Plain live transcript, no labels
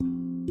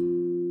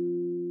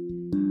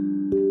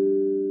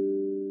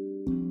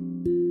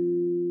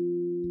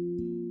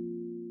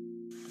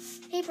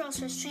Hey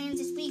Brawlers fans,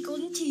 it's me,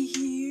 Golden T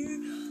here.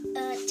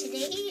 I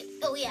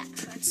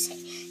forgot to say.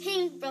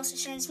 Hey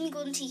Brawlers fans, it's me,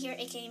 Golden T here,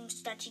 aka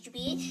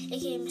Mr.TGB,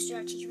 aka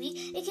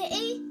Mr.TGB,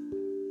 aka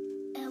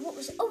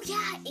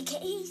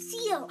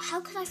Theo. How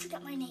could I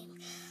forget my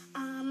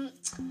name?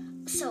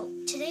 So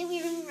today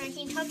we're going to be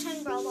ranking top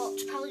 10 Brawl Ball.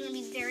 It's probably going to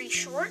be very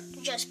short,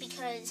 just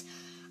because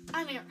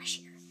I'm in a rush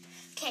here.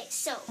 Okay,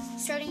 so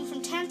starting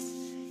from 10th,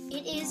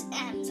 it is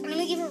M's. I'm going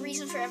to give a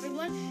reason for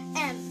everyone.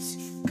 M's.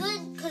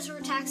 Good, because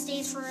her tax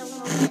stays for a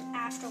little bit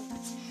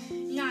afterwards.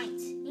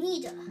 9th,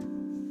 Nita.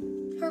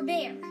 Her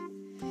bear.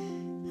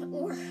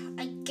 Or,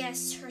 I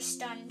guess, her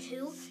stun,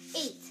 too.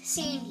 8th,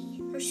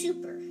 Sandy. Her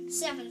super.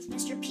 7th,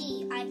 Mr.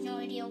 P. I have no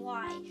idea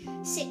why.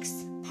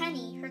 6th,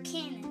 Penny. Her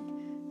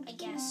cannon, I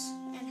guess,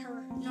 and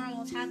her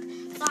normal attack.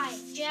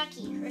 5,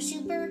 Jackie. Her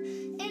super,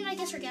 and I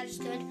guess her gadget's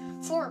good.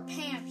 4,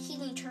 Pam.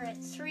 Healing turret.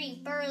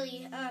 3,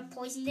 Burley.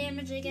 Poison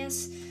damage, I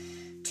guess.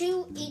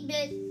 2,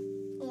 8-bit.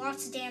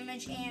 Lots of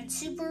damage and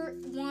super.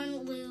 1,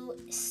 Lou,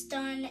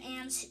 stun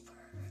and super.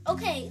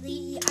 Okay,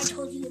 I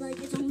told you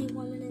it's only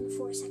 1 minute and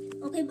 4 seconds.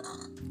 Okay,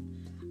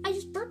 I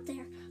just burped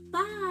there.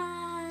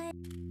 Bye.